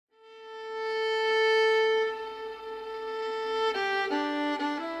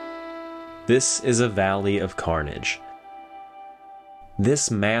This is a valley of carnage. This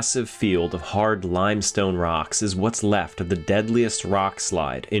massive field of hard limestone rocks is what's left of the deadliest rock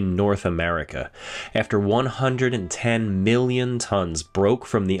slide in North America, after 110 million tons broke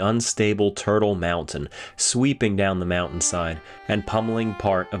from the unstable Turtle Mountain, sweeping down the mountainside and pummeling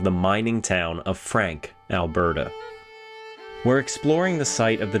part of the mining town of Frank, Alberta. We're exploring the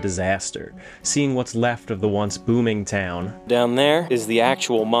site of the disaster, seeing what's left of the once booming town. Down there is the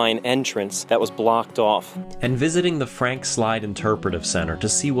actual mine entrance that was blocked off. And visiting the Frank Slide Interpretive Center to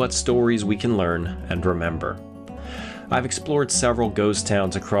see what stories we can learn and remember. I've explored several ghost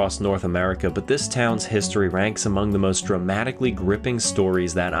towns across North America, but this town's history ranks among the most dramatically gripping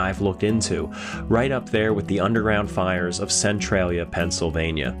stories that I've looked into, right up there with the underground fires of Centralia,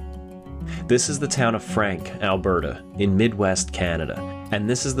 Pennsylvania. This is the town of Frank, Alberta, in Midwest Canada, and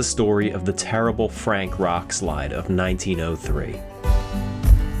this is the story of the terrible Frank Rockslide of 1903.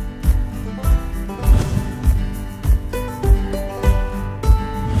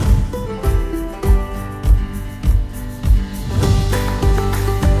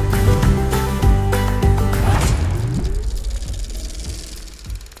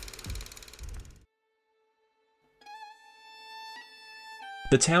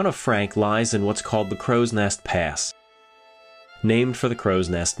 The town of Frank lies in what's called the Crow's Nest Pass, named for the Crow's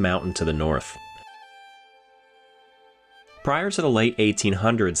Nest Mountain to the north. Prior to the late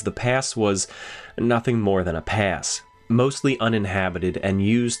 1800s, the pass was nothing more than a pass, mostly uninhabited and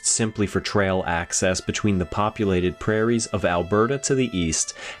used simply for trail access between the populated prairies of Alberta to the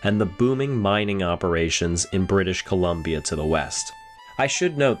east and the booming mining operations in British Columbia to the west. I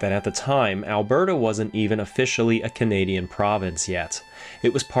should note that at the time, Alberta wasn't even officially a Canadian province yet.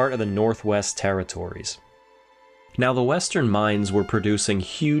 It was part of the Northwest Territories. Now, the western mines were producing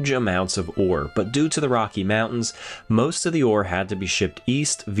huge amounts of ore, but due to the Rocky Mountains, most of the ore had to be shipped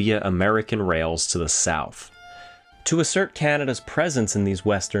east via American rails to the south. To assert Canada's presence in these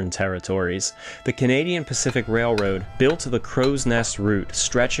western territories, the Canadian Pacific Railroad built the Crow's Nest route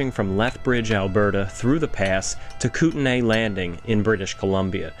stretching from Lethbridge, Alberta through the pass to Kootenay Landing in British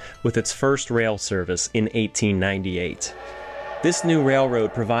Columbia, with its first rail service in 1898. This new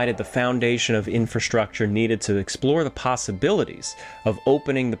railroad provided the foundation of infrastructure needed to explore the possibilities of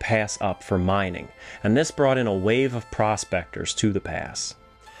opening the pass up for mining, and this brought in a wave of prospectors to the pass.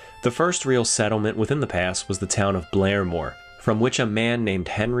 The first real settlement within the pass was the town of Blairmore, from which a man named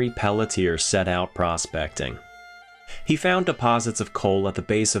Henry Pelletier set out prospecting. He found deposits of coal at the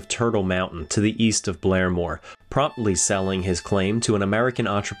base of Turtle Mountain to the east of Blairmore, promptly selling his claim to an American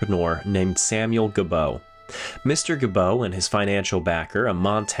entrepreneur named Samuel Gabot. Mr. Gabot and his financial backer, a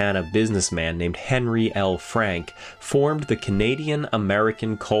Montana businessman named Henry L. Frank, formed the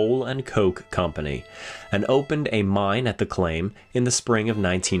Canadian-American Coal and Coke Company and opened a mine at the claim in the spring of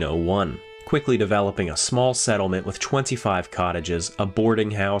 1901, quickly developing a small settlement with 25 cottages, a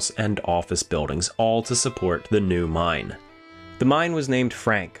boarding house, and office buildings, all to support the new mine. The mine was named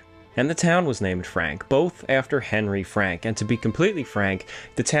Frank, and the town was named Frank, both after Henry Frank, and to be completely frank,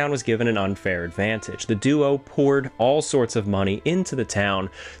 the town was given an unfair advantage. The duo poured all sorts of money into the town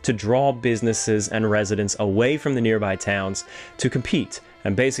to draw businesses and residents away from the nearby towns to compete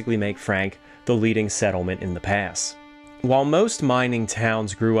and basically make Frank the leading settlement in the pass. While most mining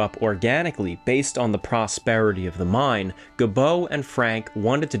towns grew up organically based on the prosperity of the mine, Gabot and Frank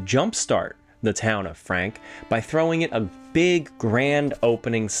wanted to jumpstart the town of Frank by throwing it a big grand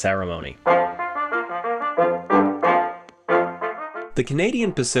opening ceremony. The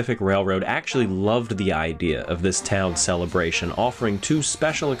Canadian Pacific Railroad actually loved the idea of this town celebration, offering 2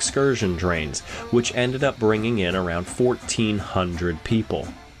 special excursion trains, which ended up bringing in around 1,400 people.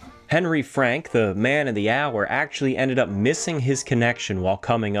 Henry Frank, the man of the hour, actually ended up missing his connection while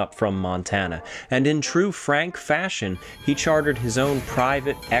coming up from Montana, and in true Frank fashion, he chartered his own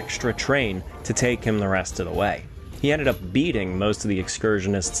private extra train to take him the rest of the way. He ended up beating most of the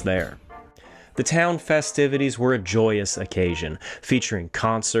excursionists there. The town festivities were a joyous occasion, featuring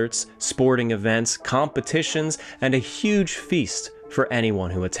concerts, sporting events, competitions, and a huge feast for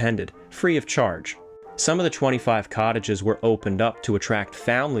anyone who attended, free of charge. Some of the 25 cottages were opened up to attract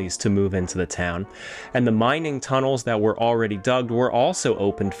families to move into the town, and the mining tunnels that were already dug were also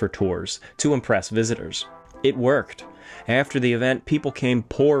opened for tours to impress visitors. It worked. After the event, people came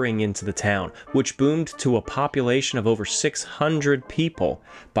pouring into the town, which boomed to a population of over 600 people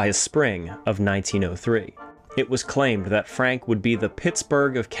by the spring of 1903. It was claimed that Frank would be the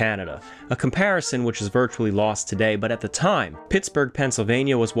Pittsburgh of Canada, a comparison which is virtually lost today, but at the time, Pittsburgh,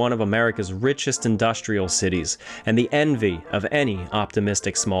 Pennsylvania was one of America's richest industrial cities, and the envy of any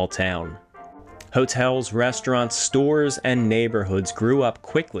optimistic small town. Hotels, restaurants, stores, and neighborhoods grew up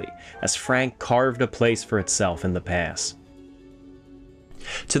quickly as Frank carved a place for itself in the pass.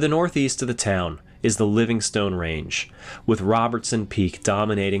 To the northeast of the town is the Livingstone Range, with Robertson Peak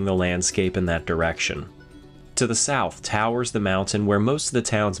dominating the landscape in that direction. To the south towers the mountain where most of the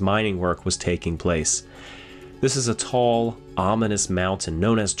town's mining work was taking place. This is a tall, ominous mountain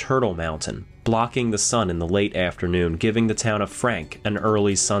known as Turtle Mountain, blocking the sun in the late afternoon, giving the town of Frank an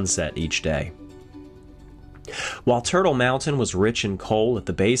early sunset each day. While Turtle Mountain was rich in coal at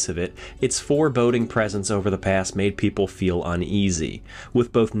the base of it, its foreboding presence over the pass made people feel uneasy,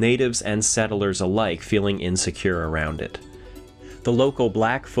 with both natives and settlers alike feeling insecure around it. The local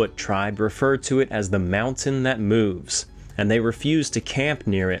Blackfoot tribe referred to it as the mountain that moves, and they refused to camp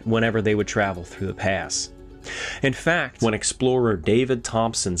near it whenever they would travel through the pass. In fact, when explorer David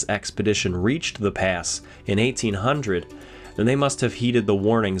Thompson's expedition reached the pass in 1800, then they must have heeded the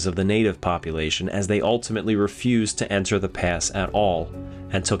warnings of the native population, as they ultimately refused to enter the pass at all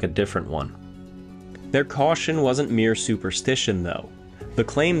and took a different one. Their caution wasn't mere superstition, though. The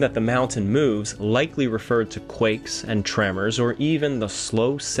claim that the mountain moves likely referred to quakes and tremors, or even the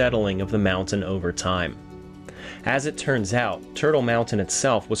slow settling of the mountain over time. As it turns out, Turtle Mountain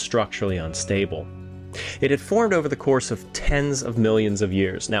itself was structurally unstable. It had formed over the course of tens of millions of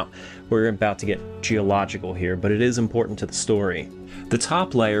years. Now, we're about to get geological here, but it is important to the story. The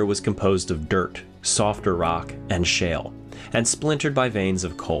top layer was composed of dirt, softer rock, and shale, and splintered by veins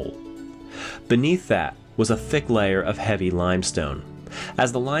of coal. Beneath that was a thick layer of heavy limestone.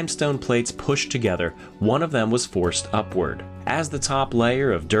 As the limestone plates pushed together, one of them was forced upward. As the top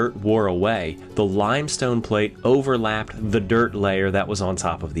layer of dirt wore away, the limestone plate overlapped the dirt layer that was on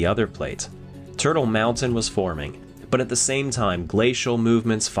top of the other plate. Turtle Mountain was forming, but at the same time, glacial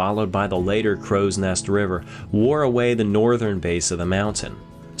movements followed by the later Crow's Nest River wore away the northern base of the mountain,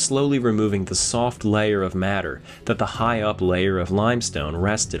 slowly removing the soft layer of matter that the high-up layer of limestone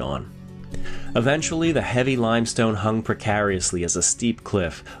rested on. Eventually, the heavy limestone hung precariously as a steep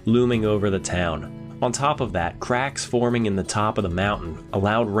cliff looming over the town. On top of that, cracks forming in the top of the mountain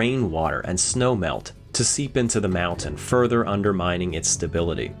allowed rainwater and snowmelt to seep into the mountain, further undermining its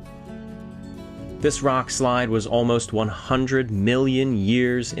stability. This rock slide was almost 100 million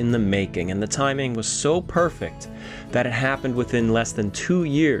years in the making, and the timing was so perfect that it happened within less than 2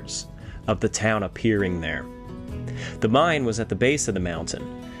 years of the town appearing there. The mine was at the base of the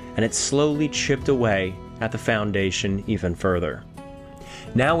mountain, and it slowly chipped away at the foundation even further.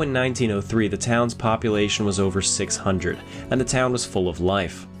 Now in 1903, the town's population was over 600, and the town was full of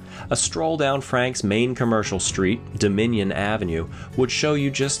life. A stroll down Frank's main commercial street, Dominion Avenue, would show you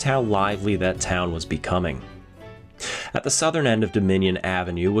just how lively that town was becoming. At the southern end of Dominion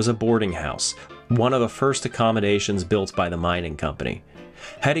Avenue was a boarding house, one of the first accommodations built by the mining company.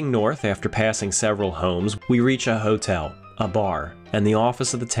 Heading north after passing several homes, we reach a hotel, a bar, and the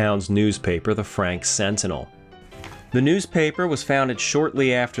office of the town's newspaper, the Frank Sentinel. The newspaper was founded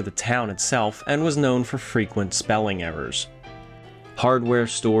shortly after the town itself and was known for frequent spelling errors. Hardware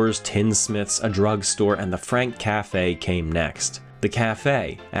stores, tinsmiths, a drugstore, and the Frank Cafe came next. The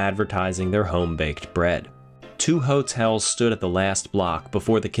cafe advertising their home-baked bread. 2 hotels stood at the last block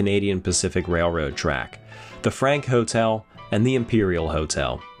before the Canadian Pacific Railroad track, the Frank Hotel and the Imperial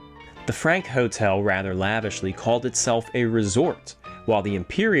Hotel. The Frank Hotel rather lavishly called itself a resort, while the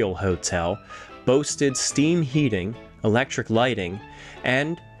Imperial Hotel boasted steam heating, electric lighting,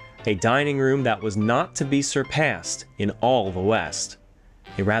 and a dining room that was not to be surpassed in all the West.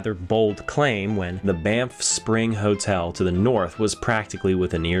 A rather bold claim when the Banff Spring Hotel to the north was practically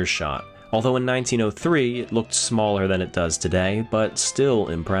within earshot, although in 1903 it looked smaller than it does today, but still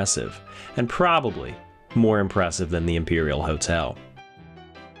impressive, and probably more impressive than the Imperial Hotel.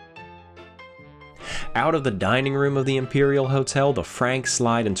 Out of the dining room of the Imperial Hotel, the Frank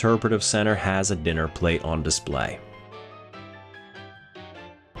Slide Interpretive Center has a dinner plate on display.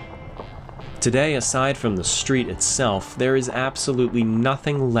 Today, aside from the street itself, there is absolutely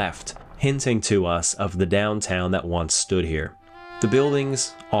nothing left hinting to us of the downtown that once stood here. The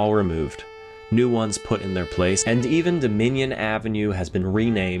buildings all removed, new ones put in their place, and even Dominion Avenue has been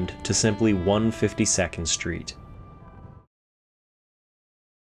renamed to simply 152nd Street.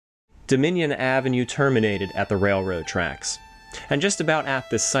 Dominion Avenue terminated at the railroad tracks. And just about at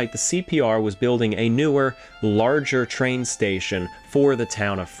this site, the CPR was building a newer, larger train station for the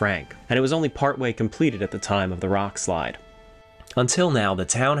town of Frank, and it was only partway completed at the time of the rock slide. Until now, the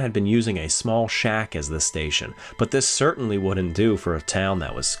town had been using a small shack as the station, but this certainly wouldn't do for a town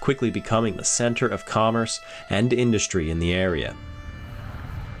that was quickly becoming the center of commerce and industry in the area.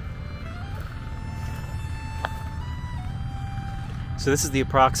 So this is the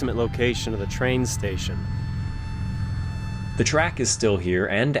approximate location of the train station. The track is still here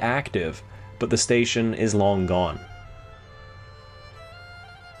and active, but the station is long gone.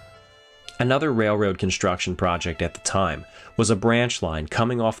 Another railroad construction project at the time was a branch line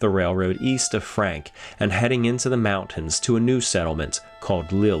coming off the railroad east of Frank and heading into the mountains to a new settlement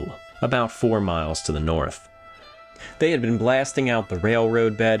called Lille, about 4 miles to the north. They had been blasting out the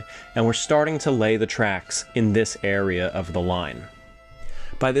railroad bed and were starting to lay the tracks in this area of the line.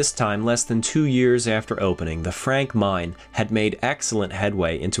 By this time, less than 2 years after opening, the Frank mine had made excellent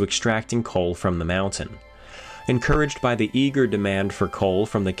headway into extracting coal from the mountain. Encouraged by the eager demand for coal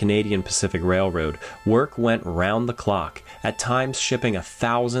from the Canadian Pacific Railroad, work went round the clock, at times shipping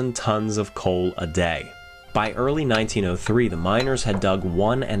 1,000 tons of coal a day. By early 1903, the miners had dug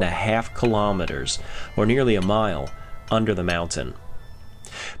 1.5 kilometers, or nearly a mile, under the mountain.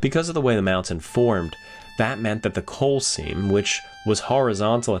 Because of the way the mountain formed, that meant that the coal seam, which was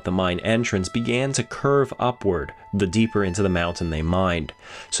horizontal at the mine entrance, began to curve upward the deeper into the mountain they mined.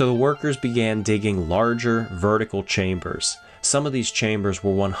 So the workers began digging larger vertical chambers. Some of these chambers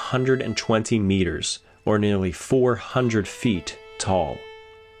were 120 meters, or nearly 400 feet tall.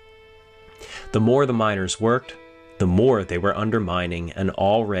 The more the miners worked, the more they were undermining an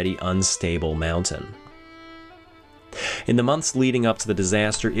already unstable mountain. In the months leading up to the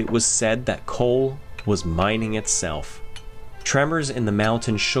disaster, it was said that coal was mining itself. Tremors in the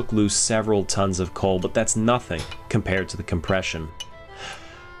mountain shook loose several tons of coal, but that's nothing compared to the compression.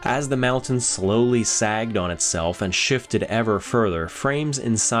 As the mountain slowly sagged on itself and shifted ever further, frames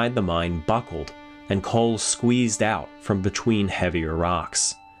inside the mine buckled and coal squeezed out from between heavier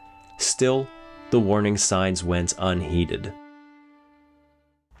rocks. Still, the warning signs went unheeded.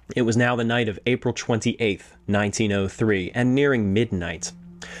 It was now the night of April 28, 1903, and nearing midnight.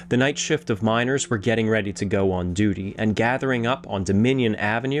 The night shift of miners were getting ready to go on duty and gathering up on Dominion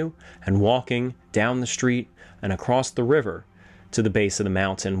Avenue and walking down the street and across the river to the base of the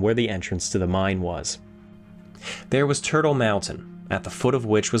mountain where the entrance to the mine was. There was Turtle Mountain, at the foot of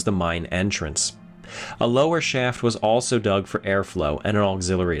which was the mine entrance. A lower shaft was also dug for airflow and an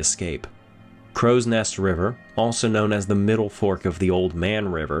auxiliary escape. Crow's Nest River, also known as the Middle Fork of the Old Man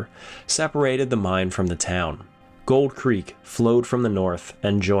River, separated the mine from the town. Gold Creek flowed from the north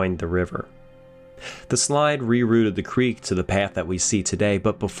and joined the river. The slide rerouted the creek to the path that we see today,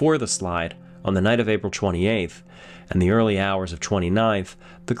 but before the slide, on the night of April 28th and the early hours of 29th,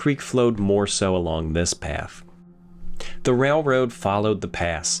 the creek flowed more so along this path. The railroad followed the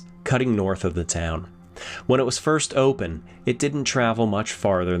pass, cutting north of the town. When it was first open, it didn't travel much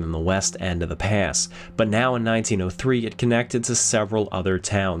farther than the west end of the pass, but now in 1903 it connected to several other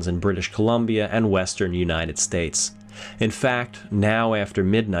towns in British Columbia and western United States. In fact, now after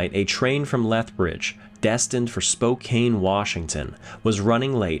midnight, a train from Lethbridge, destined for Spokane, Washington, was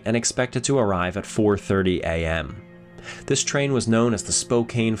running late and expected to arrive at 4:30 a.m. This train was known as the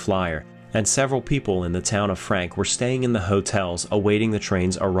Spokane Flyer, and several people in the town of Frank were staying in the hotels awaiting the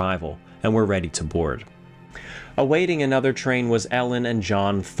train's arrival and were ready to board. Awaiting another train was Ellen and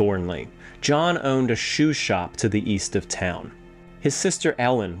John Thornley. John owned a shoe shop to the east of town. His sister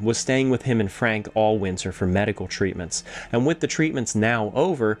Ellen was staying with him and Frank all winter for medical treatments, and with the treatments now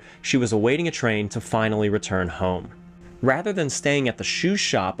over, she was awaiting a train to finally return home. Rather than staying at the shoe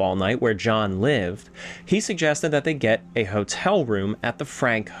shop all night where John lived, he suggested that they get a hotel room at the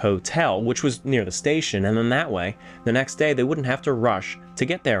Frank Hotel, which was near the station, and then that way, the next day they wouldn't have to rush to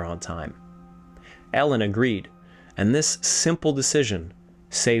get there on time. Ellen agreed, and this simple decision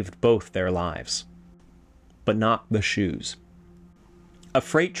saved both their lives. But not the shoes. A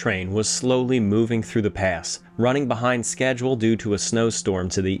freight train was slowly moving through the pass, running behind schedule due to a snowstorm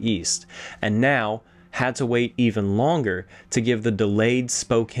to the east, and now had to wait even longer to give the delayed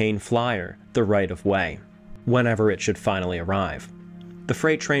Spokane Flyer the right of way, whenever it should finally arrive. The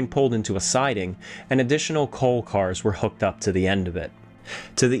freight train pulled into a siding, and additional coal cars were hooked up to the end of it.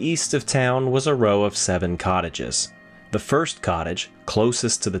 To the east of town was a row of 7 cottages. The first cottage,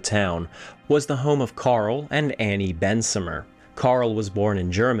 closest to the town, was the home of Carl and Annie Bensimer. Carl was born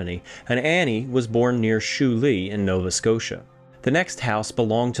in Germany, and Annie was born near Shuley in Nova Scotia. The next house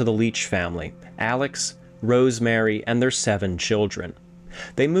belonged to the Leach family, Alex, Rosemary, and their 7 children.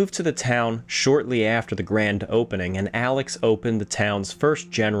 They moved to the town shortly after the grand opening, and Alex opened the town's first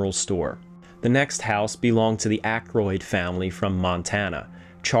general store. The next house belonged to the Ackroyd family from Montana,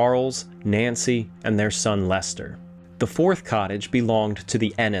 Charles, Nancy, and their son Lester. The fourth cottage belonged to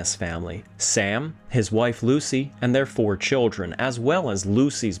the Ennis family, Sam, his wife Lucy, and their 4 children, as well as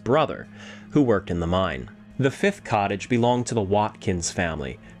Lucy's brother, who worked in the mine. The fifth cottage belonged to the Watkins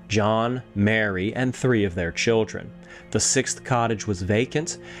family, John, Mary, and 3 of their children. The 6th cottage was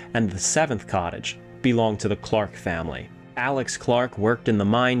vacant, and the 7th cottage belonged to the Clark family. Alex Clark worked in the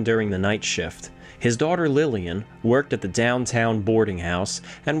mine during the night shift. His daughter Lillian worked at the downtown boarding house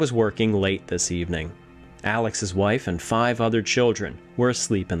and was working late this evening. Alex's wife and 5 other children were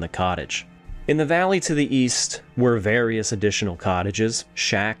asleep in the cottage. In the valley to the east were various additional cottages,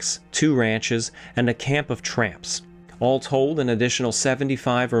 shacks, 2 ranches, and a camp of tramps. All told, an additional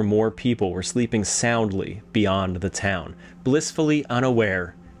 75 or more people were sleeping soundly beyond the town, blissfully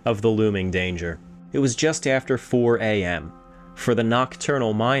unaware of the looming danger. It was just after 4 a.m. For the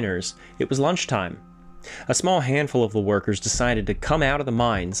nocturnal miners, it was lunchtime. A small handful of the workers decided to come out of the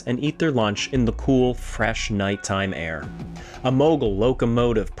mines and eat their lunch in the cool, fresh nighttime air. A mogul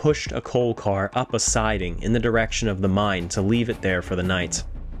locomotive pushed a coal car up a siding in the direction of the mine to leave it there for the night.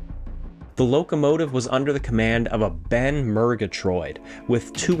 The locomotive was under the command of a Ben Murgatroyd,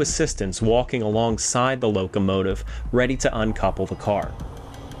 with 2 assistants walking alongside the locomotive, ready to uncouple the car.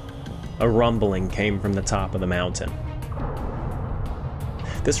 A rumbling came from the top of the mountain.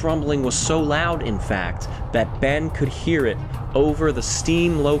 This rumbling was so loud, in fact, that Ben could hear it over the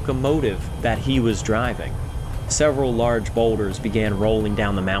steam locomotive that he was driving. Several large boulders began rolling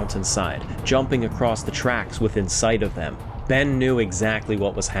down the mountainside, jumping across the tracks within sight of them. Ben knew exactly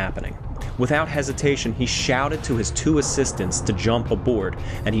what was happening. Without hesitation, he shouted to his 2 assistants to jump aboard,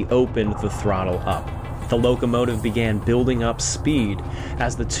 and he opened the throttle up. The locomotive began building up speed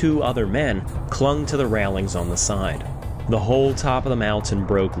as the 2 other men clung to the railings on the side. The whole top of the mountain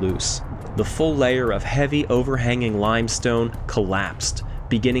broke loose. The full layer of heavy overhanging limestone collapsed,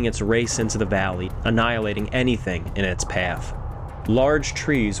 beginning its race into the valley, annihilating anything in its path. Large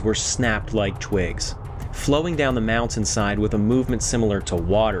trees were snapped like twigs. Flowing down the mountainside with a movement similar to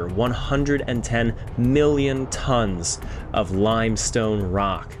water, 110 million tons of limestone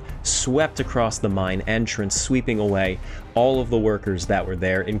rock swept across the mine entrance, sweeping away all of the workers that were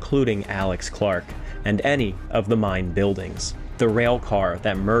there, including Alex Clark, and any of the mine buildings. The rail car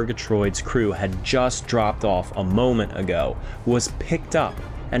that Murgatroyd's crew had just dropped off a moment ago was picked up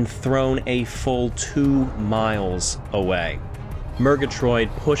and thrown a full 2 miles away. Murgatroyd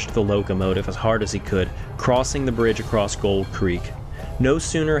pushed the locomotive as hard as he could, crossing the bridge across Gold Creek. No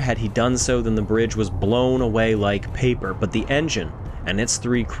sooner had he done so than the bridge was blown away like paper, but the engine and its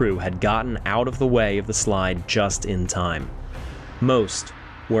 3 crew had gotten out of the way of the slide just in time. Most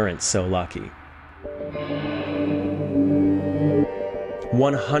weren't so lucky.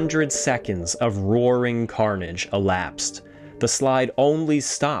 100 seconds of roaring carnage elapsed. The slide only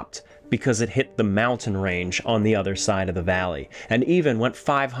stopped because it hit the mountain range on the other side of the valley, and even went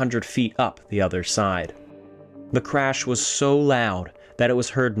 500 feet up the other side. The crash was so loud that it was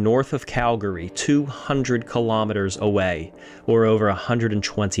heard north of Calgary, 200 kilometers away, or over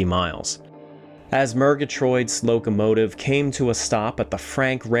 120 miles. As Murgatroyd's locomotive came to a stop at the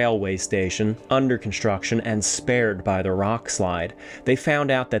Frank railway station, under construction and spared by the Rockslide, they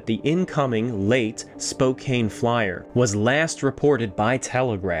found out that the incoming late Spokane Flyer was last reported by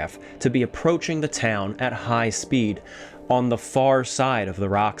telegraph to be approaching the town at high speed on the far side of the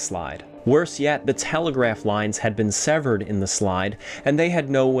Rockslide. Worse yet, the telegraph lines had been severed in the slide, and they had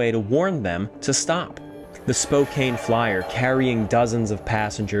no way to warn them to stop. The Spokane Flyer, carrying dozens of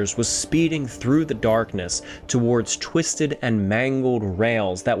passengers, was speeding through the darkness towards twisted and mangled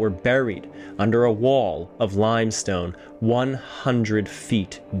rails that were buried under a wall of limestone 100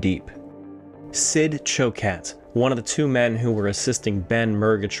 feet deep. Sid Choquette, one of the 2 men who were assisting Ben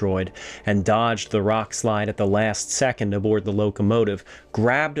Murgatroyd and dodged the Rockslide at the last second aboard the locomotive,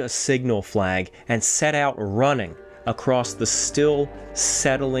 grabbed a signal flag and set out running across the still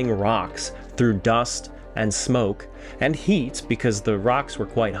settling rocks through dust and smoke and heat, because the rocks were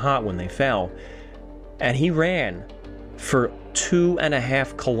quite hot when they fell, and he ran for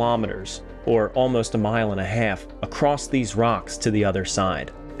 2.5 kilometers, or almost 1.5 miles, across these rocks to the other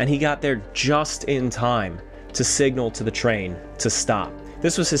side. And he got there just in time to signal to the train to stop.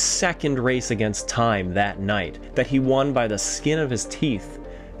 This was his 2nd race against time that night, that he won by the skin of his teeth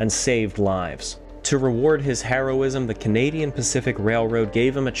and saved lives. To reward his heroism, the Canadian Pacific Railroad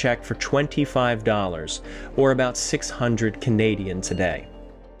gave him a check for $25, or about 600 Canadian today.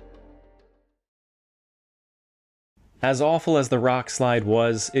 As awful as the Rockslide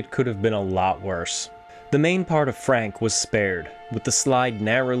was, it could have been a lot worse. The main part of Frank was spared, with the slide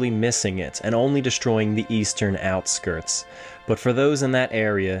narrowly missing it and only destroying the eastern outskirts. But for those in that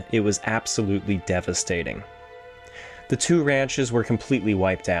area, it was absolutely devastating. The 2 ranches were completely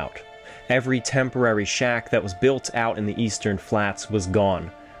wiped out. Every temporary shack that was built out in the eastern flats was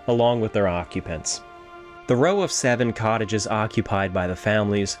gone, along with their occupants. The The row of 7 cottages occupied by the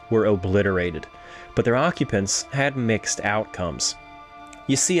families were obliterated, but their occupants had mixed outcomes.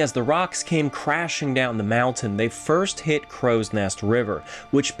 You see, as the rocks came crashing down the mountain, they first hit Crow's Nest River,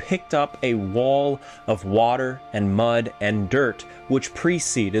 which picked up a wall of water and mud and dirt which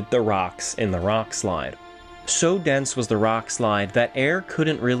preceded the rocks in the rock slide. So dense was the rock slide that air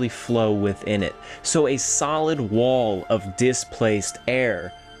couldn't really flow within it, so a solid wall of displaced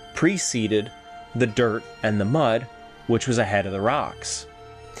air preceded the dirt and the mud, which was ahead of the rocks.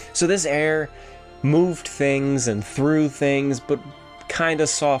 So this air moved things and threw things, but kinda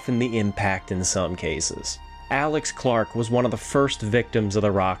softened the impact in some cases. Alex Clark was one of the first victims of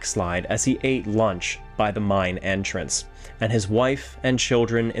the rock slide as he ate lunch by the mine entrance, and his wife and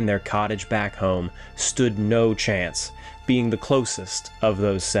children in their cottage back home stood no chance, being the closest of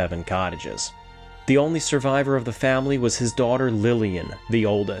those 7 cottages. The only survivor of the family was his daughter Lillian, the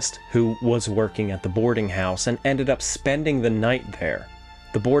oldest, who was working at the boarding house and ended up spending the night there.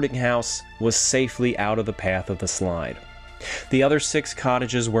 The boarding house was safely out of the path of the slide. The other 6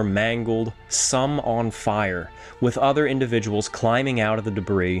 cottages were mangled, some on fire, with other individuals climbing out of the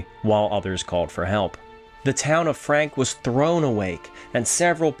debris while others called for help. The town of Frank was thrown awake, and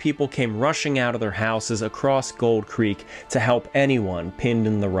several people came rushing out of their houses across Gold Creek to help anyone pinned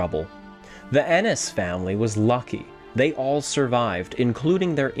in the rubble. The Ennis family was lucky. They all survived,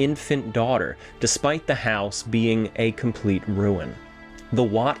 including their infant daughter, despite the house being a complete ruin. The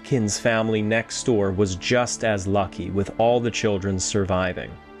Watkins family next door was just as lucky, with all the children surviving.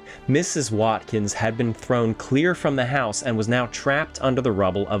 Mrs. Watkins had been thrown clear from the house and was now trapped under the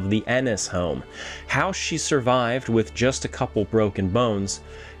rubble of the Ennis home. How she survived with just a couple broken bones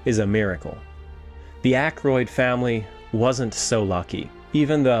is a miracle. The Ackroyd family wasn't so lucky,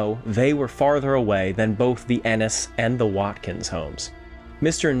 even though they were farther away than both the Ennis and the Watkins homes.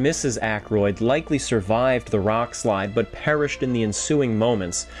 Mr. and Mrs. Ackroyd likely survived the rock slide but perished in the ensuing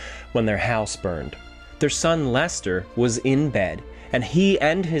moments when their house burned. Their son Lester was in bed, and he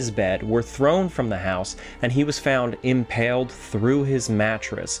and his bed were thrown from the house, and he was found impaled through his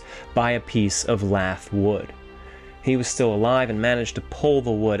mattress by a piece of lath wood. He was still alive and managed to pull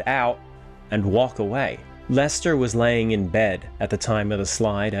the wood out and walk away. Lester was laying in bed at the time of the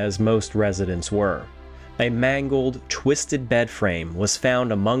slide, as most residents were. A mangled, twisted bed frame was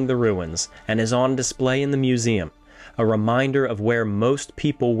found among the ruins and is on display in the museum, a reminder of where most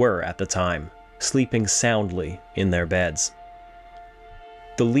people were at the time, sleeping soundly in their beds.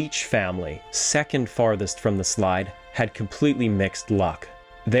 The Leach family, second farthest from the slide, had completely mixed luck.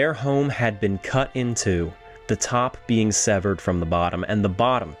 Their home had been cut in two, the top being severed from the bottom and the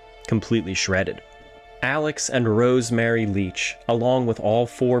bottom completely shredded. Alex and Rosemary Leach, along with all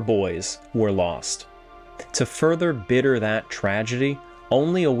 4 boys, were lost. To further bitter that tragedy,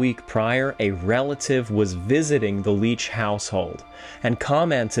 only a week prior, a relative was visiting the Leach household and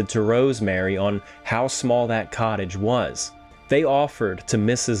commented to Rosemary on how small that cottage was. They offered to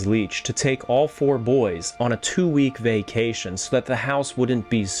Mrs. Leach to take all 4 boys on a 2-week vacation so that the house wouldn't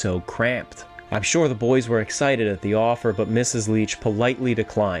be so cramped. I'm sure the boys were excited at the offer, but Mrs. Leach politely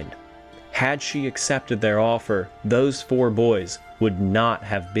declined. Had she accepted their offer, those 4 boys would not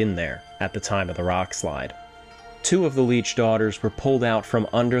have been there at the time of the rock slide. 2 of the Leach daughters were pulled out from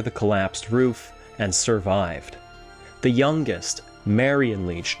under the collapsed roof and survived. The youngest, Marion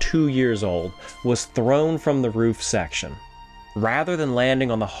Leach, 2 years old, was thrown from the roof section. Rather than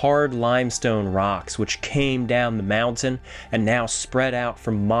landing on the hard limestone rocks which came down the mountain and now spread out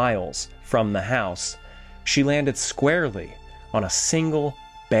for miles from the house, she landed squarely on a single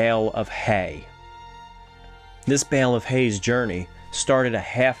bale of hay. This bale of hay's journey started a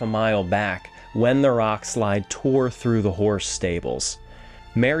half a mile back when the rock slide tore through the horse stables.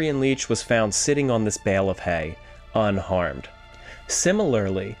 Marion Leach was found sitting on this bale of hay, unharmed.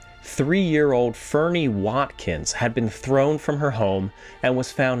 Similarly, 3-year-old Fernie Watkins had been thrown from her home and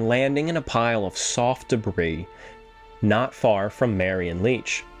was found landing in a pile of soft debris not far from Marion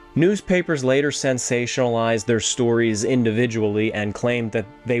Leach. Newspapers later sensationalized their stories individually and claimed that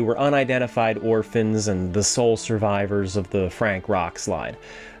they were unidentified orphans and the sole survivors of the Frank Rockslide.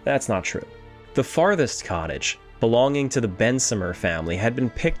 That's not true. The farthest cottage, belonging to the Bensimer family, had been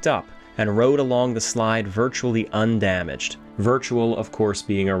picked up and rode along the slide virtually undamaged. Virtual, of course,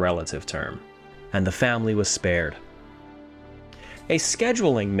 being a relative term. And the family was spared. A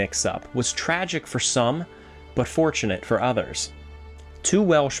scheduling mix-up was tragic for some, but fortunate for others. 2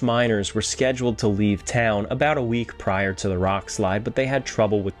 Welsh miners were scheduled to leave town about a week prior to the rock slide, but they had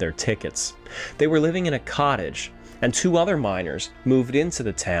trouble with their tickets. They were living in a cottage, and 2 other miners moved into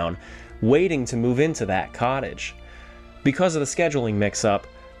the town, waiting to move into that cottage. Because of the scheduling mix-up,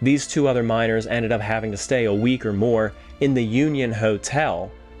 These two other miners ended up having to stay a week or more in the Union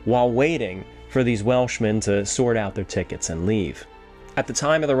Hotel while waiting for these Welshmen to sort out their tickets and leave. At the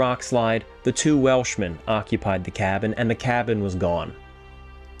time of the rock slide, the two Welshmen occupied the cabin, and the cabin was gone.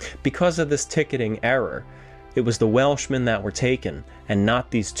 Because of this ticketing error, it was the Welshmen that were taken, and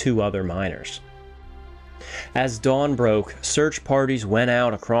not these two other miners. As dawn broke, search parties went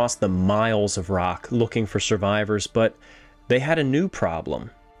out across the miles of rock looking for survivors, but they had a new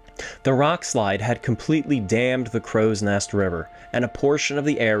problem. The rock slide had completely dammed the Crow's Nest River, and a portion of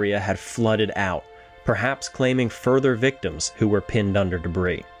the area had flooded out, perhaps claiming further victims who were pinned under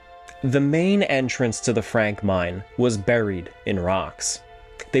debris. The main entrance to the Frank mine was buried in rocks.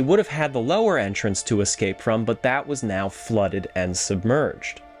 They would have had the lower entrance to escape from, but that was now flooded and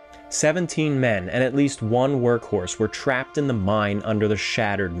submerged. 17 men and at least one workhorse were trapped in the mine under the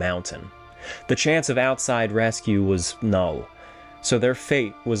shattered mountain. The chance of outside rescue was null, so their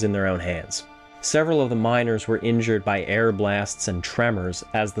fate was in their own hands. Several of the miners were injured by air blasts and tremors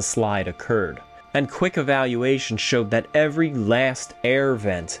as the slide occurred, and quick evaluation showed that every last air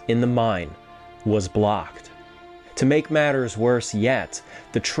vent in the mine was blocked. To make matters worse yet,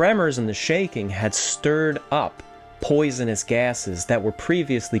 the tremors and the shaking had stirred up poisonous gases that were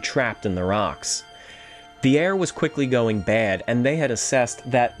previously trapped in the rocks. The air was quickly going bad, and they had assessed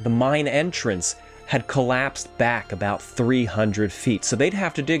that the mine entrance had collapsed back about 300 feet, so they'd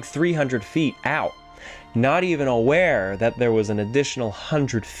have to dig 300 feet out, not even aware that there was an additional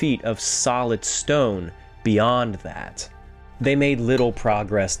 100 feet of solid stone beyond that. They made little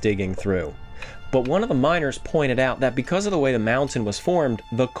progress digging through. But one of the miners pointed out that because of the way the mountain was formed,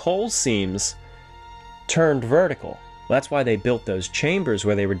 the coal seams turned vertical. That's why they built those chambers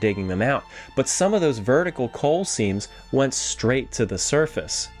where they were digging them out. But some of those vertical coal seams went straight to the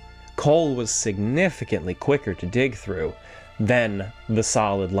surface. Coal was significantly quicker to dig through than the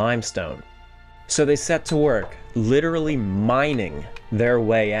solid limestone. So they set to work, literally mining their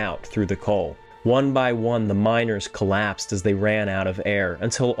way out through the coal. One by one, the miners collapsed as they ran out of air,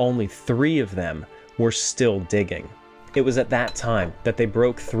 until only 3 of them were still digging. It was at that time that they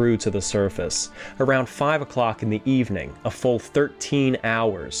broke through to the surface, around 5 o'clock in the evening, a full 13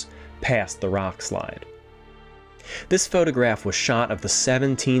 hours past the rock slide. This photograph was shot of the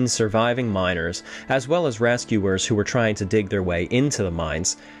 17 surviving miners, as well as rescuers who were trying to dig their way into the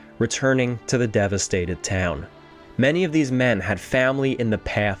mines, returning to the devastated town. Many of these men had family in the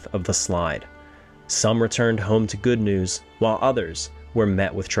path of the slide. Some returned home to good news, while others were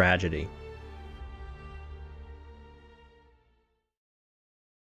met with tragedy.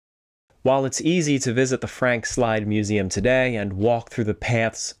 While it's easy to visit the Frank Slide Museum today and walk through the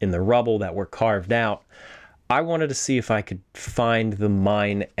paths in the rubble that were carved out, I wanted to see if I could find the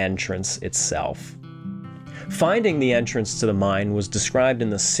mine entrance itself. Finding the entrance to the mine was described in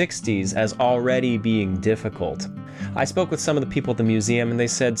the 60s as already being difficult. I spoke with some of the people at the museum, and they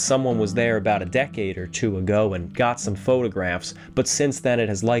said someone was there about a decade or 2 ago and got some photographs, but since then it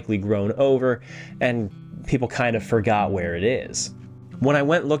has likely grown over and people kind of forgot where it is. When I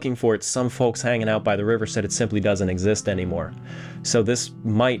went looking for it, some folks hanging out by the river said it simply doesn't exist anymore. So this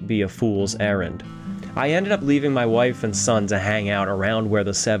might be a fool's errand. I ended up leaving my wife and son to hang out around where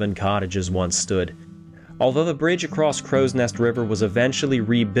the 7 cottages once stood. Although the bridge across Crow's Nest River was eventually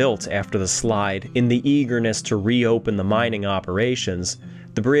rebuilt after the slide in the eagerness to reopen the mining operations,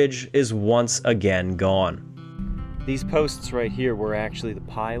 the bridge is once again gone. These posts right here were actually the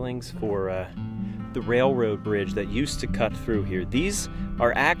pilings for the railroad bridge that used to cut through here. These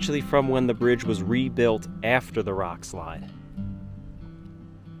are actually from when the bridge was rebuilt after the rock slide.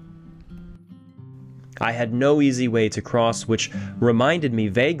 I had no easy way to cross, which reminded me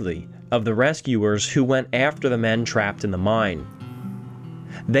vaguely of the rescuers who went after the men trapped in the mine.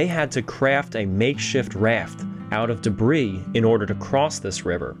 They had to craft a makeshift raft out of debris in order to cross this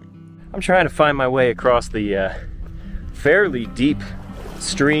river. I'm trying to find my way across the fairly deep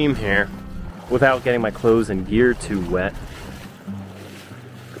stream here without getting my clothes and gear too wet.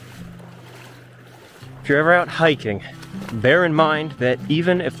 If you're ever out hiking, bear in mind that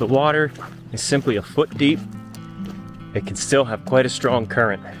even if the water is simply a foot deep, it can still have quite a strong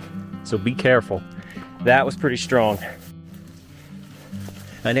current. So be careful. That was pretty strong.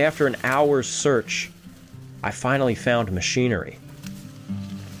 And after an hour's search, I finally found machinery.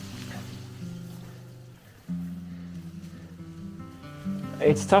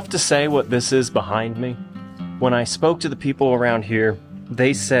 It's tough to say what this is behind me. When I spoke to the people around here,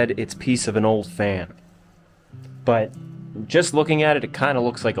 they said it's a piece of an old fan. But just looking at it, it kind of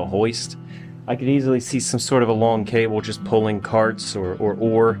looks like a hoist. I could easily see some sort of a long cable just pulling carts or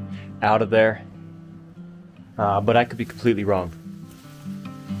ore out of there. But I could be completely wrong.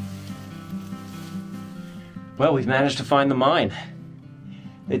 Well, we've managed to find the mine.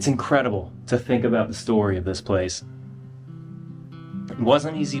 It's incredible to think about the story of this place. It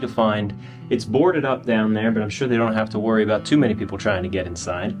wasn't easy to find. It's boarded up down there, but I'm sure they don't have to worry about too many people trying to get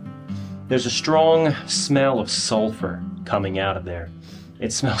inside. There's a strong smell of sulfur coming out of there.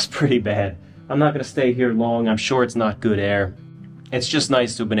 It smells pretty bad. I'm not going to stay here long. I'm sure it's not good air. It's just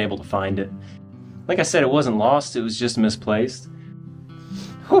nice to have been able to find it. Like I said, it wasn't lost, it was just misplaced.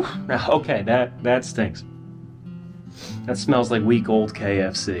 Whew. Okay, that stinks. That smells like week old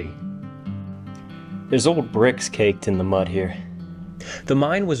KFC. There's old bricks caked in the mud here. The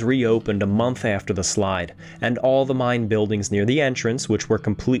mine was reopened a month after the slide, and all the mine buildings near the entrance, which were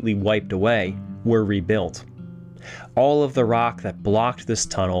completely wiped away, were rebuilt. All of the rock that blocked this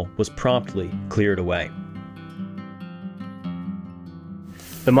tunnel was promptly cleared away.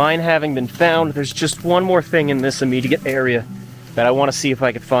 The mine having been found, there's just one more thing in this immediate area that I want to see if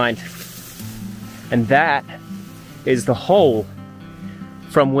I can find. And that is the hole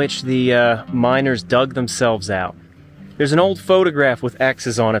from which the miners dug themselves out. There's an old photograph with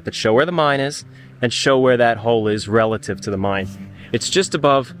X's on it that show where the mine is and show where that hole is relative to the mine. It's just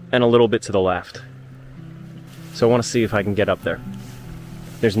above and a little bit to the left. So I want to see if I can get up there.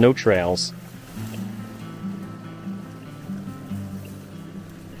 There's no trails.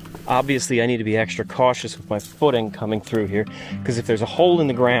 Obviously, I need to be extra cautious with my footing coming through here, because if there's a hole in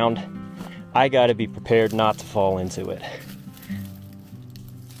the ground, I gotta be prepared not to fall into it.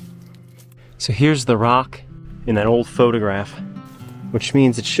 So here's the rock in that old photograph, which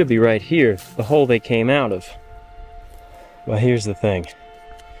means it should be right here, the hole they came out of. Well, here's the thing.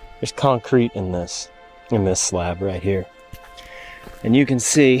 There's concrete in this slab right here. And you can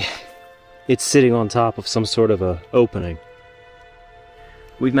see it's sitting on top of some sort of a opening.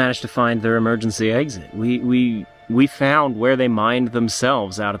 We've managed to find their emergency exit. We found where they mined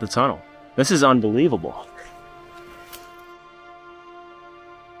themselves out of the tunnel. This is unbelievable.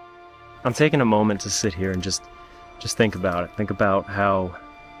 I'm taking a moment to sit here and just think about it. Think about how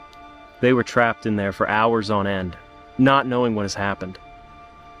they were trapped in there for hours on end, not knowing what has happened.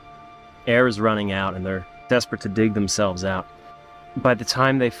 Air is running out and they're desperate to dig themselves out. By the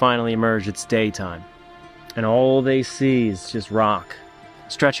time they finally emerge, it's daytime. And all they see is just rock,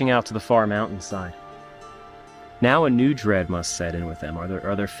 stretching out to the far mountainside. Now a new dread must set in with them.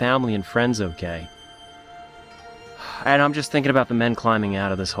 Are their family and friends okay? And I'm just thinking about the men climbing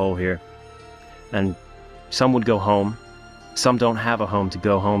out of this hole here. And some would go home. Some don't have a home to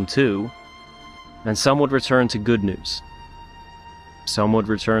go home to. And some would return to good news. Some would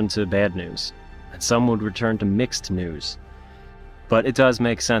return to bad news. And some would return to mixed news. But it does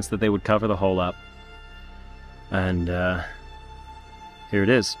make sense that they would cover the hole up. And here it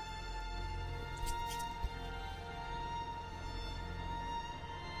is.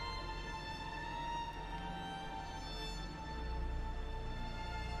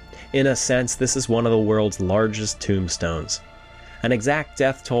 In a sense, this is one of the world's largest tombstones. An exact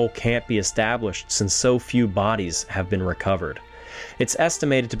death toll can't be established since so few bodies have been recovered. It's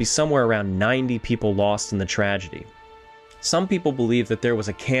estimated to be somewhere around 90 people lost in the tragedy. Some people believe that there was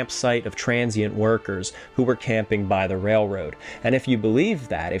a campsite of transient workers who were camping by the railroad, and if you believe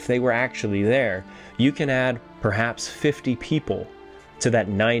that, if they were actually there, you can add perhaps 50 people to that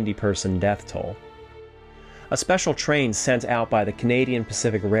 90-person death toll. A special train sent out by the Canadian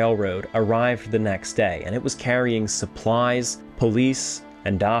Pacific Railroad arrived the next day, and it was carrying supplies, police,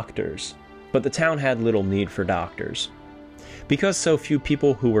 and doctors. But the town had little need for doctors. Because so few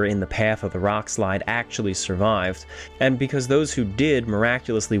people who were in the path of the rock slide actually survived, and because those who did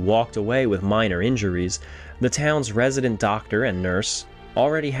miraculously walked away with minor injuries, the town's resident doctor and nurse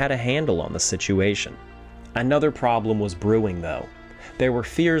already had a handle on the situation. Another problem was brewing, though. There were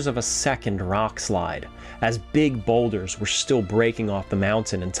fears of a second rock slide, as big boulders were still breaking off the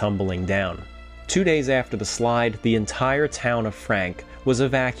mountain and tumbling down. 2 days after the slide, the entire town of Frank was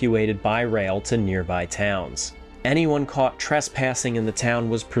evacuated by rail to nearby towns. Anyone caught trespassing in the town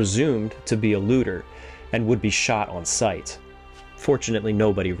was presumed to be a looter and would be shot on sight. Fortunately,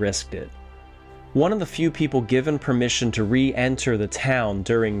 nobody risked it. One of the few people given permission to re-enter the town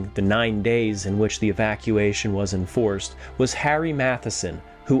during the 9 days in which the evacuation was enforced was Harry Matheson,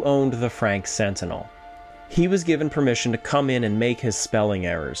 who owned the Frank Sentinel. He was given permission to come in and make his spelling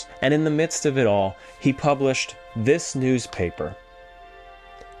errors, and in the midst of it all, he published this newspaper.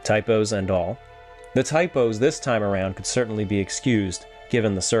 Typos and all. The typos this time around could certainly be excused,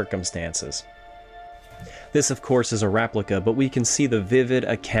 given the circumstances. This, of course, is a replica, but we can see the vivid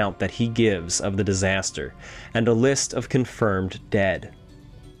account that he gives of the disaster, and a list of confirmed dead.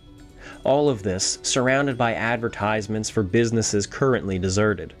 All of this surrounded by advertisements for businesses currently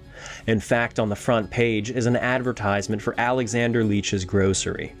deserted. In fact, on the front page is an advertisement for Alexander Leach's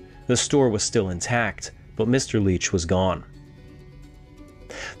grocery. The store was still intact, but Mr. Leach was gone.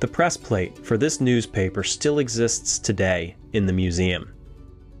 The press plate for this newspaper still exists today in the museum.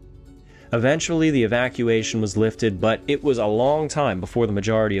 Eventually, the evacuation was lifted, but it was a long time before the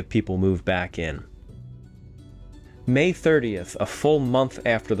majority of people moved back in. May 30th, a full month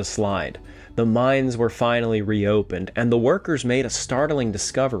after the slide, the mines were finally reopened, and the workers made a startling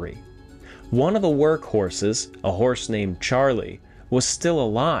discovery. One of the workhorses, a horse named Charlie, was still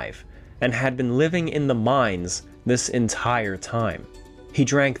alive and had been living in the mines this entire time. He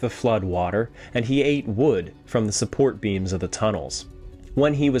drank the flood water, and he ate wood from the support beams of the tunnels.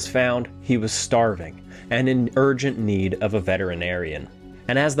 When he was found, he was starving and in urgent need of a veterinarian.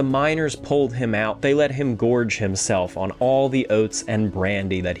 And as the miners pulled him out, they let him gorge himself on all the oats and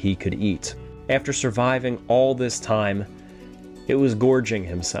brandy that he could eat. After surviving all this time, it was gorging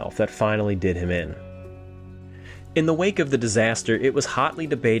himself that finally did him in. In the wake of the disaster, it was hotly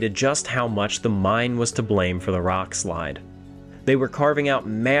debated just how much the mine was to blame for the rock slide. They were carving out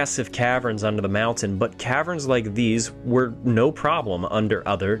massive caverns under the mountain, but caverns like these were no problem under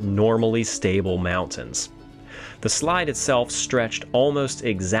other normally stable mountains. The slide itself stretched almost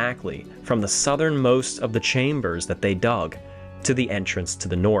exactly from the southernmost of the chambers that they dug to the entrance to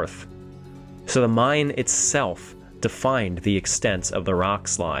the north. So the mine itself defined the extent of the rock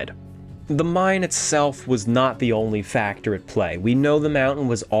slide. The mine itself was not the only factor at play. We know the mountain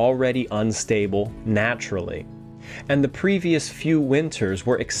was already unstable naturally, and the previous few winters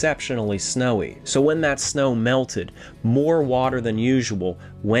were exceptionally snowy, so when that snow melted, more water than usual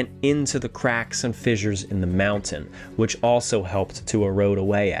went into the cracks and fissures in the mountain, which also helped to erode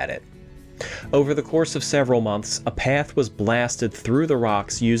away at it. Over the course of several months, a path was blasted through the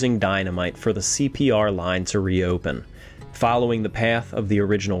rocks using dynamite for the CPR line to reopen, following the path of the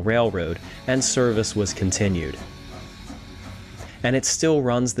original railroad, and service was continued. And it still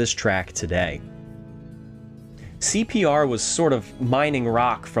runs this track today. CPR was sort of mining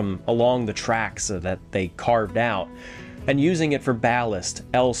rock from along the tracks that they carved out and using it for ballast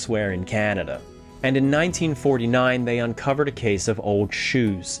elsewhere in Canada. And in 1949, they uncovered a case of old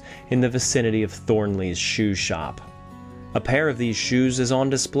shoes in the vicinity of Thornley's shoe shop. A pair of these shoes is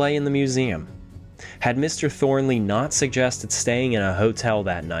on display in the museum. Had Mr. Thornley not suggested staying in a hotel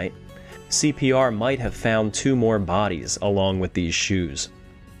that night, CPR might have found 2 more bodies along with these shoes.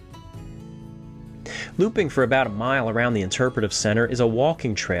 Looping for about a mile around the Interpretive Center is a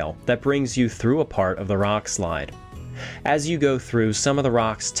walking trail that brings you through a part of the rock slide. As you go through, some of the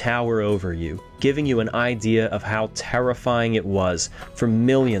rocks tower over you, giving you an idea of how terrifying it was for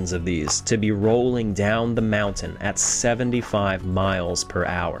millions of these to be rolling down the mountain at 75 miles per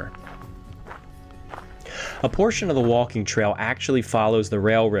hour. A portion of the walking trail actually follows the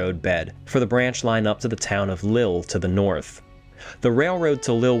railroad bed for the branch line up to the town of Lille to the north. The railroad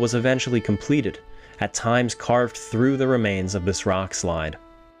to Lille was eventually completed, at times carved through the remains of this rock slide.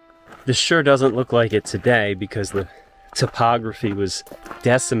 This sure doesn't look like it today because the topography was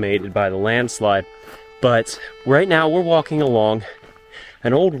decimated by the landslide, but right now we're walking along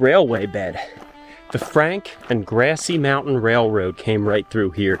an old railway bed. The Frank and Grassy Mountain Railroad came right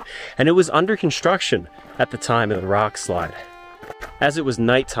through here, and it was under construction at the time of the rock slide. As it was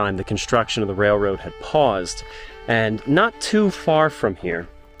nighttime, the construction of the railroad had paused, and not too far from here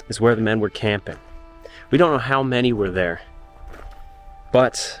is where the men were camping. We don't know how many were there,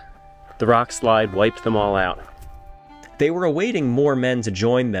 but the rock slide wiped them all out. They were awaiting more men to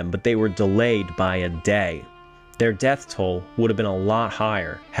join them, but they were delayed by a day. Their death toll would have been a lot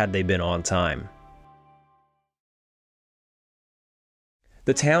higher had they been on time.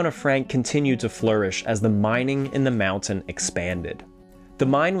 The town of Frank continued to flourish as the mining in the mountain expanded. The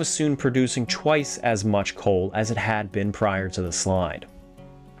mine was soon producing twice as much coal as it had been prior to the slide.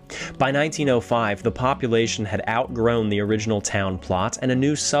 By 1905, the population had outgrown the original town plot, and a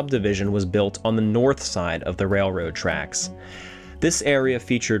new subdivision was built on the north side of the railroad tracks. This area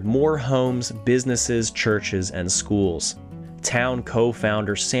featured more homes, businesses, churches, and schools. Town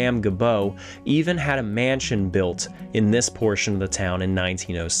co-founder Sam Gabot even had a mansion built in this portion of the town in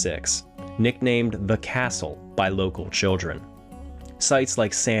 1906, nicknamed the Castle by local children. Sites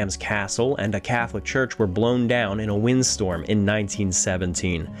like Sam's Castle and a Catholic church were blown down in a windstorm in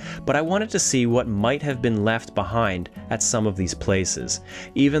 1917, but I wanted to see what might have been left behind at some of these places,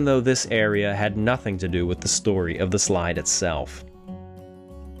 even though this area had nothing to do with the story of the slide itself.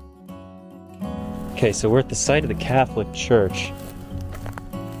 Okay, so we're at the site of the Catholic church.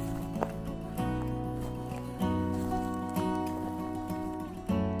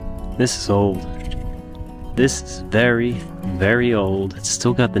 This is old. This is very, very old. It's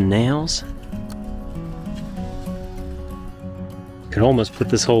still got the nails. Could almost put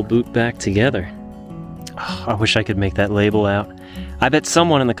this whole boot back together. Oh, I wish I could make that label out. I bet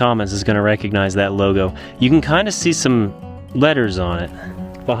someone in the comments is going to recognize that logo. You can kind of see some letters on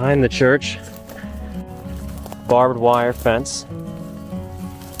it. Behind the church, barbed wire fence.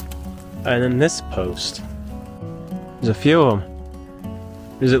 And then this post. There's a few of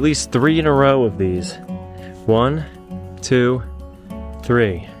them. There's at least 3 in a row of these. 1, 2,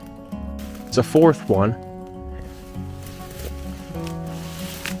 3. There's a 4th one.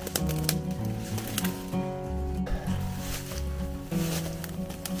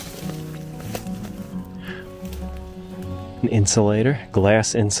 An insulator,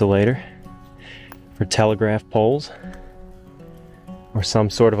 glass insulator for telegraph poles or some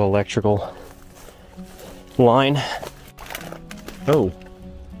sort of electrical line. Oh,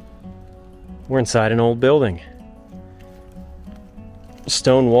 we're inside an old building.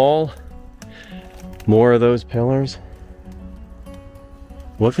 Stone wall, more of those pillars.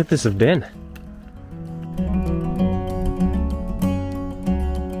 What could this have been?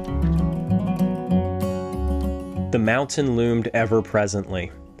 The mountain loomed ever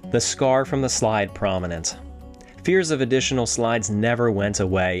presently, the scar from the slide prominent. Fears of additional slides never went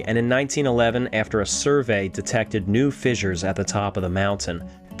away, and in 1911, after a survey detected new fissures at the top of the mountain,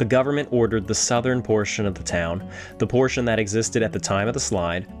 the government ordered the southern portion of the town, the portion that existed at the time of the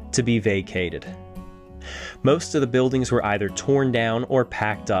slide, to be vacated. Most of the buildings were either torn down or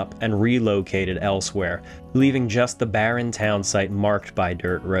packed up and relocated elsewhere, leaving just the barren town site marked by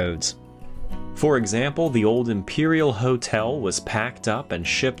dirt roads. For example, the old Imperial Hotel was packed up and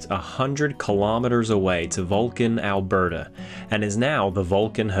shipped 100 kilometers away to Vulcan, Alberta, and is now the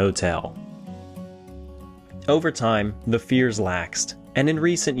Vulcan Hotel. Over time, the fears laxed, and in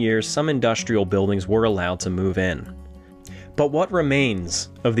recent years some industrial buildings were allowed to move in. But what remains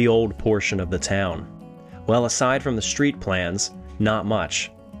of the old portion of the town? Well, aside from the street plans, not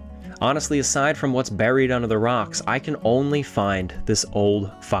much. Honestly, aside from what's buried under the rocks, I can only find this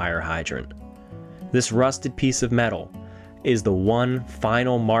old fire hydrant. This rusted piece of metal is the one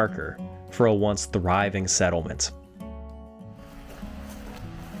final marker for a once thriving settlement.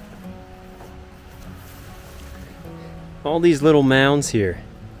 All these little mounds here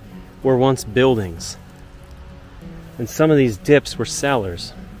were once buildings, and some of these dips were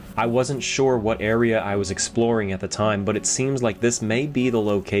cellars. I wasn't sure what area I was exploring at the time, but it seems like this may be the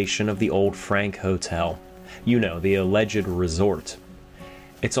location of the old Frank Hotel. You know, the alleged resort.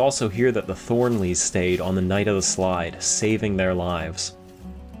 It's also here that the Thornleys stayed on the night of the slide, saving their lives.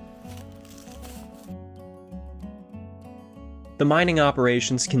 The mining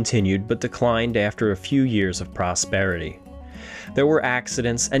operations continued but declined after a few years of prosperity. There were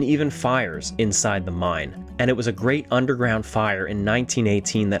accidents and even fires inside the mine, and it was a great underground fire in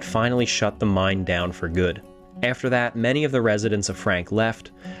 1918 that finally shut the mine down for good. After that, many of the residents of Frank left,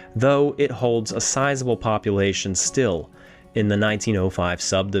 though it holds a sizable population still in the 1905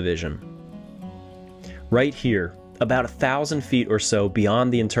 subdivision. Right here, about 1,000 feet or so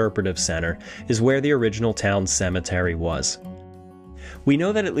beyond the Interpretive Center, is where the original town cemetery was. We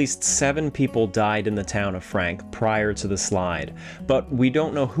know that at least 7 people died in the town of Frank prior to the slide, but we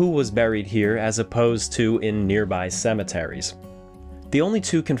don't know who was buried here as opposed to in nearby cemeteries. The only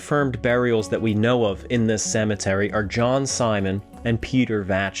 2 confirmed burials that we know of in this cemetery are John Simon and Peter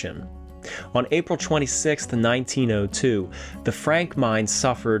Vachin. On April 26, 1902, the Frank mine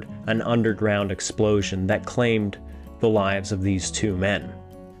suffered an underground explosion that claimed the lives of these 2 men.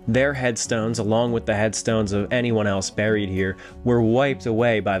 Their headstones, along with the headstones of anyone else buried here, were wiped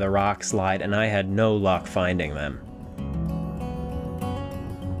away by the rock slide, and I had no luck finding them.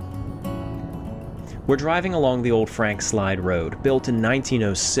 We're driving along the old Frank Slide Road, built in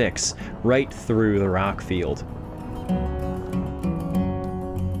 1906, right through the rock field.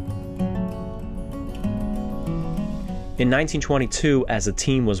 In 1922, as a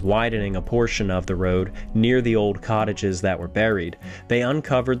team was widening a portion of the road near the old cottages that were buried, they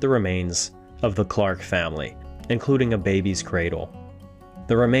uncovered the remains of the Clark family, including a baby's cradle.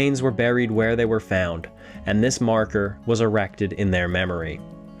 The remains were buried where they were found, and this marker was erected in their memory.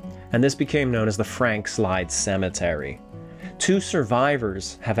 And this became known as the Frank Slide Cemetery. 2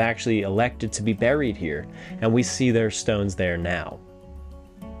 survivors have actually elected to be buried here, and we see their stones there now.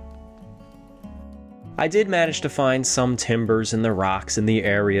 I did manage to find some timbers in the rocks in the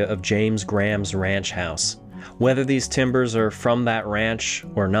area of James Graham's ranch house. Whether these timbers are from that ranch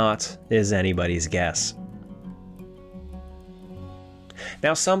or not is anybody's guess.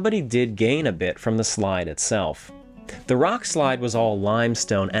 Now, somebody did gain a bit from the slide itself. The rock slide was all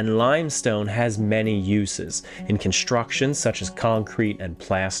limestone, and limestone has many uses in construction such as concrete and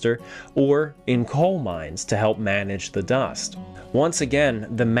plaster, or in coal mines to help manage the dust. Once again,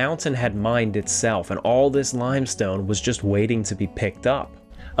 the mountain had mined itself, and all this limestone was just waiting to be picked up.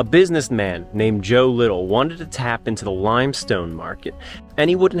 A businessman named Joe Little wanted to tap into the limestone market, and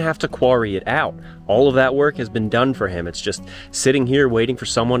he wouldn't have to quarry it out. All of that work has been done for him. It's just sitting here waiting for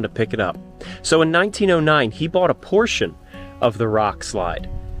someone to pick it up. So in 1909, he bought a portion of the rock slide.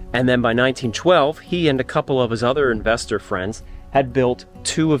 And then by 1912, he and a couple of his other investor friends had built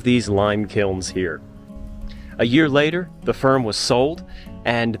 2 of these lime kilns here. A year later, the firm was sold,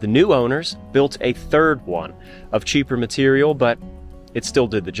 and the new owners built a 3rd one of cheaper material, but it still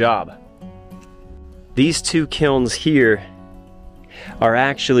did the job. These 2 kilns here are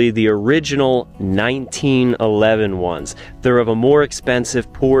actually the original 1911 ones. They're of a more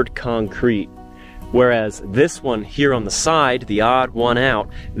expensive poured concrete, whereas this one here on the side, the odd one out,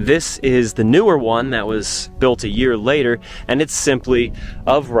 this is the newer one that was built a year later, and it's simply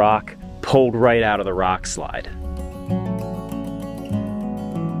of rock pulled right out of the rock slide.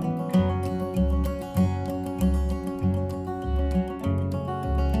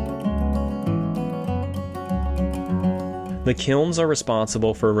 The kilns are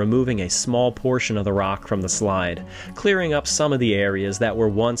responsible for removing a small portion of the rock from the slide, clearing up some of the areas that were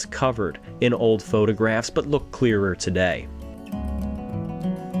once covered in old photographs but look clearer today.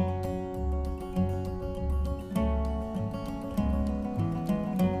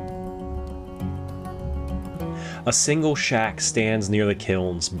 A single shack stands near the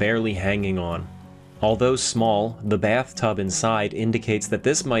kilns, barely hanging on. Although small, the bathtub inside indicates that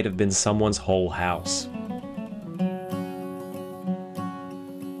this might have been someone's whole house.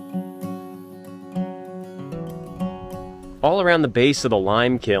 All around the base of the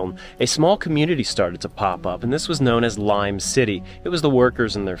lime kiln, a small community started to pop up, and this was known as Lime City. It was the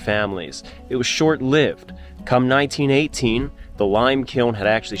workers and their families. It was short-lived. Come 1918, the lime kiln had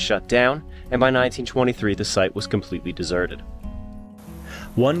actually shut down, and by 1923 the site was completely deserted.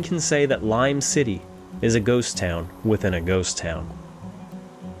 One can say that Lime City is a ghost town within a ghost town.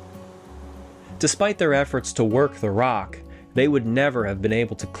 Despite their efforts to work the rock, they would never have been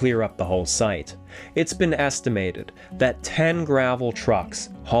able to clear up the whole site. It's been estimated that 10 gravel trucks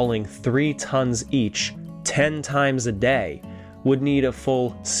hauling 3 tons each 10 times a day would need a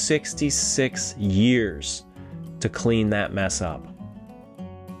full 66 years to clean that mess up.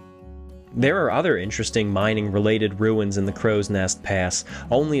 There are other interesting mining-related ruins in the Crow's Nest Pass,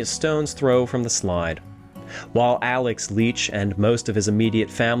 only a stone's throw from the slide. While Alex Leach and most of his immediate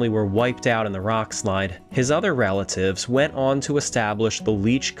family were wiped out in the rock slide, his other relatives went on to establish the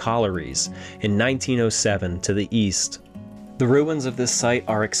Leach Collieries in 1907 to the east. The ruins of this site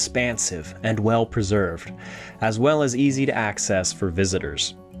are expansive and well preserved, as well as easy to access for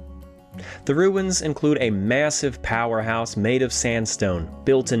visitors. The ruins include a massive powerhouse made of sandstone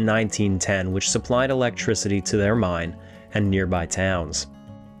built in 1910, which supplied electricity to their mine and nearby towns.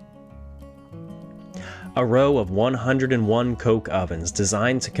 A row of 101 coke ovens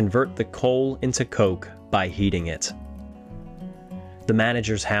designed to convert the coal into coke by heating it. The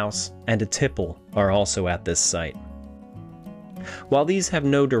manager's house and a tipple are also at this site. While these have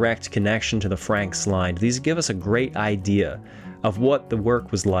no direct connection to the Frank Slide, these give us a great idea of what the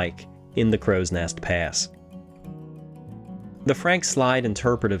work was like in the Crow's Nest Pass. The Frank Slide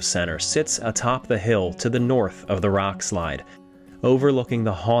Interpretive Center sits atop the hill to the north of the rock slide, overlooking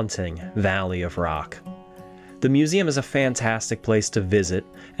the haunting Valley of Rock. The museum is a fantastic place to visit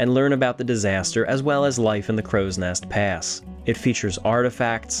and learn about the disaster as well as life in the Crow's Nest Pass. It features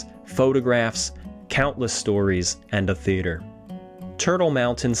artifacts, photographs, countless stories, and a theater. Turtle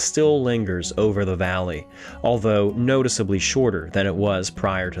Mountain still lingers over the valley, although noticeably shorter than it was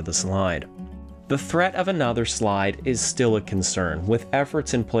prior to the slide. The threat of another slide is still a concern, with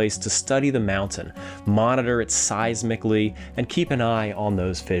efforts in place to study the mountain, monitor it seismically, and keep an eye on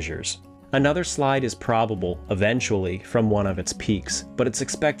those fissures. Another slide is probable eventually from one of its peaks, but it's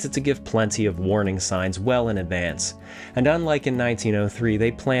expected to give plenty of warning signs well in advance, and unlike in 1903,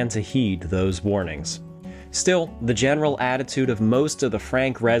 they plan to heed those warnings. Still, the general attitude of most of the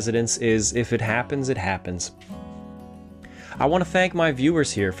Frank residents is, if it happens, it happens. I want to thank my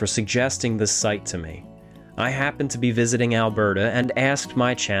viewers here for suggesting this site to me. I happened to be visiting Alberta and asked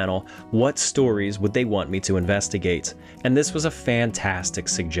my channel what stories would they want me to investigate, and this was a fantastic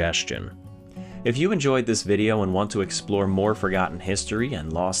suggestion. If you enjoyed this video and want to explore more forgotten history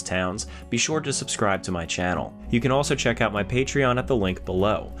and lost towns, be sure to subscribe to my channel. You can also check out my Patreon at the link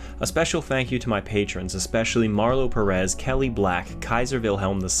below. A special thank you to my patrons, especially Marlo Perez, Kelly Black, Kaiser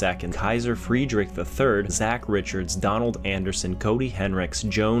Wilhelm II, Kaiser Friedrich III, Zach Richards, Donald Anderson, Cody Henricks,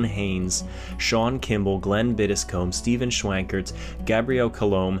 Joan Haynes, Sean Kimball, Glenn Biddiscombe, Stephen Schwankert, Gabrielle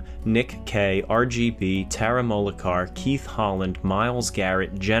Colombe, Nick K, RGB, Tara Molokar, Keith Holland, Miles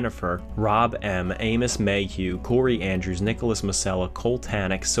Garrett, Jennifer, Rob M, Amos Mayhew, Corey Andrews, Nicholas Masella, Cole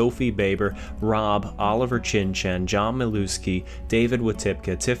Tannick, Sophie Baber, Rob, Oliver Chinchen, John Miluski, David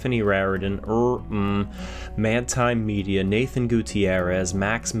Watipka, Tiffany Raridan, Mad Time Media, Nathan Gutierrez,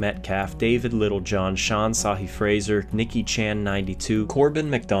 Max Metcalf, David Littlejohn, Sean Sahi Fraser, Nikki Chan 92, Corbin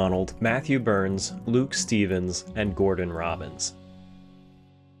McDonald, Matthew Burns, Luke Stevens, and Gordon Robbins.